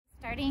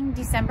Starting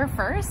December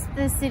 1st,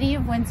 the City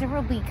of Windsor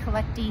will be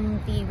collecting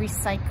the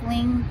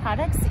recycling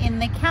products in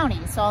the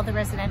county. So all the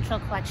residential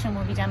collection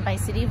will be done by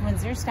City of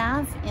Windsor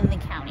staff in the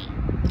county.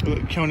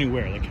 County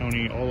where? The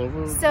county all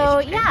over? So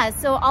yeah,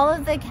 so all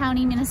of the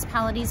county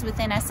municipalities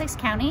within Essex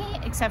County,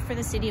 except for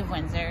the City of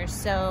Windsor.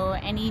 So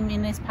any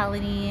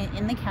municipality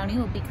in the county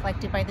will be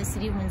collected by the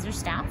City of Windsor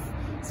staff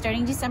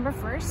starting December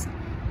 1st.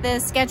 The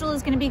schedule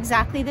is going to be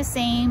exactly the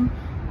same.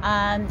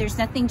 There's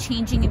nothing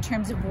changing in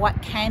terms of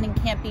what can and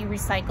can't be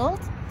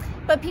recycled,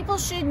 but people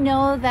should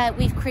know that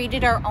we've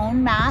created our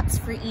own maps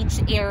for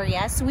each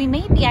area. So we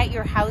may be at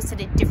your house at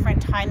a different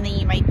time than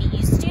you might be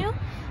used to.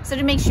 So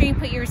to make sure you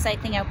put your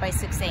recycling out by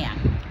 6 a.m.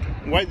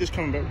 Why did this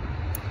come about?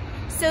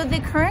 So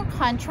the current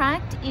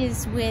contract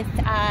is with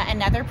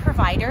another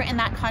provider, and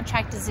that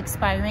contract is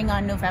expiring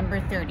on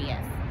November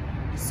 30th.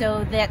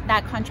 So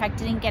that contract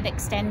didn't get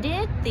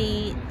extended.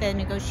 The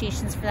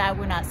negotiations for that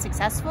were not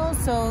successful.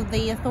 So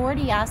the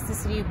authority asked the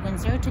City of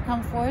Windsor to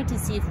come forward to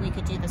see if we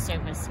could do the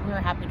service. We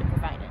were happy to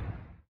provide it.